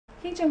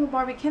Hey Jungle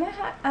Barbie, can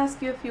I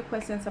ask you a few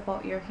questions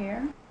about your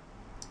hair?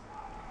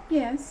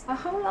 Yes.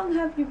 How long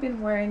have you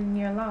been wearing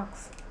your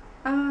locks?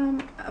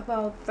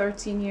 About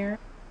 13 years.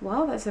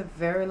 Wow, that's a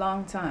very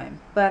long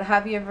time. But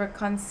have you ever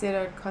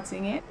considered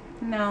cutting it?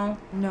 No.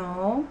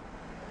 No.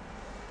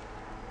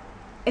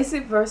 Is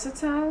it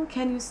versatile?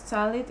 Can you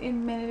style it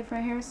in many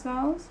different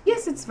hairstyles?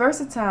 Yes, it's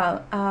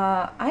versatile.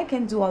 I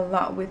can do a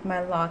lot with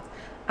my locks.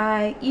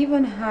 I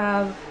even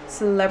have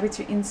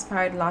celebrity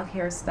inspired lock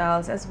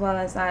hairstyles, as well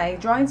as I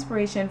draw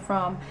inspiration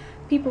from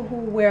people who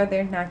wear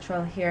their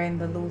natural hair in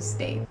the loose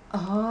state.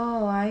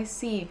 Oh, I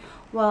see.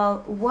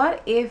 Well,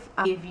 what if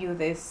I give you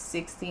this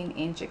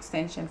 16-inch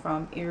extension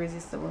from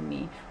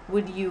Irresistibleme?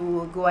 Would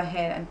you go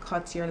ahead and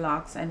cut your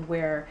locks and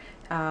wear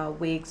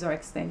wigs or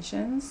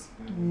extensions?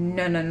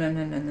 No, no, no,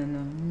 no, no, no,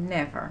 no,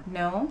 never.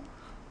 No.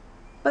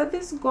 But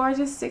this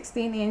gorgeous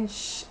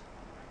 16-inch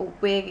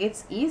wig,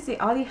 it's easy.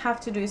 All you have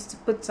to do is to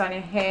put it on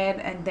your head,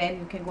 and then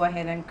you can go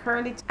ahead and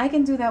curl it. I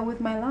can do that with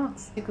my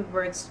locks. You could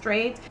wear it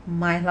straight.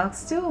 My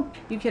locks too.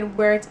 You can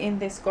wear it in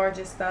this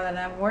gorgeous style that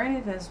I'm wearing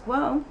it as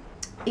well.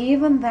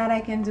 Even that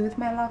I can do with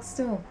my locks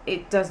too.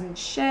 It doesn't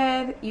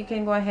shed. You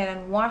can go ahead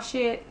and wash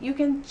it. You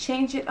can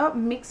change it up,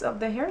 mix up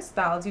the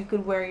hairstyles. You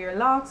could wear your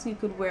locks, you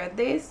could wear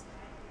this.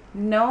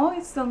 No,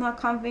 it's still not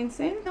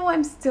convincing. No,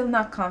 I'm still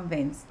not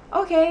convinced.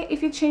 Okay,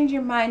 if you change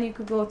your mind, you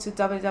could go to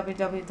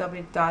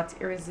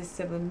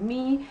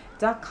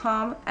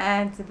www.irresistibleme.com,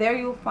 and there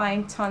you'll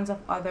find tons of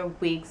other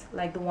wigs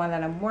like the one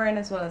that I'm wearing,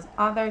 as well as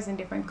others in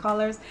different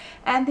colors.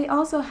 And they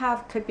also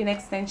have clip-in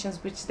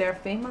extensions, which they're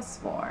famous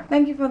for.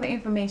 Thank you for the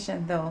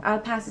information though. I'll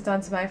pass it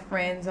on to my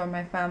friends or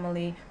my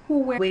family who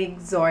wear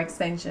wigs or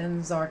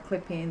extensions or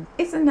clip-ins.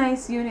 It's a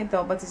nice unit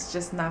though, but it's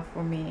just not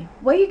for me.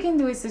 What you can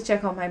do is to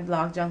check out my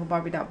blog,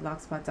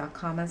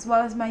 junglebarbie.blogspot.com, as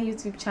well as my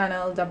YouTube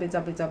channel,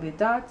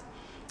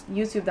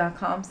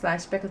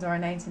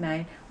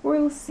 www.youtube.com/pecadora99, where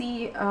you'll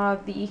see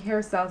the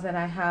hairstyles that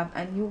I have,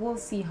 and you will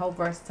see how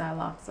versatile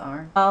locks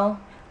are. Well,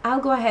 I'll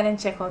go ahead and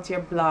check out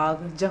your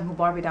blog,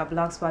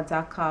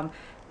 junglebarbie.blogspot.com,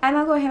 and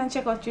I'll go ahead and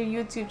check out your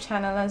YouTube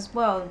channel as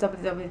well,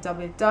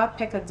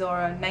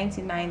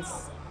 www.pecadora99,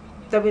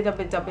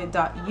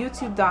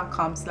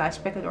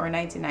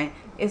 www.youtube.com/pecadora99.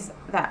 Is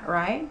that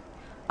right?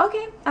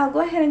 Okay, I'll go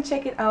ahead and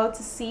check it out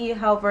to see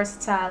how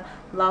versatile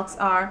locks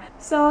are.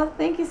 So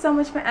thank you so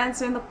much for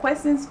answering the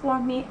questions for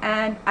me,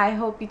 and I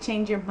hope you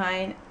change your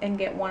mind and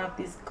get one of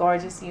these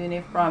gorgeous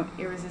units from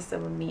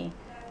Irresistibleme.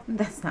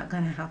 That's not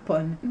gonna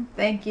happen.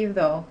 Thank you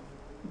though.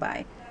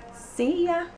 Bye. See ya.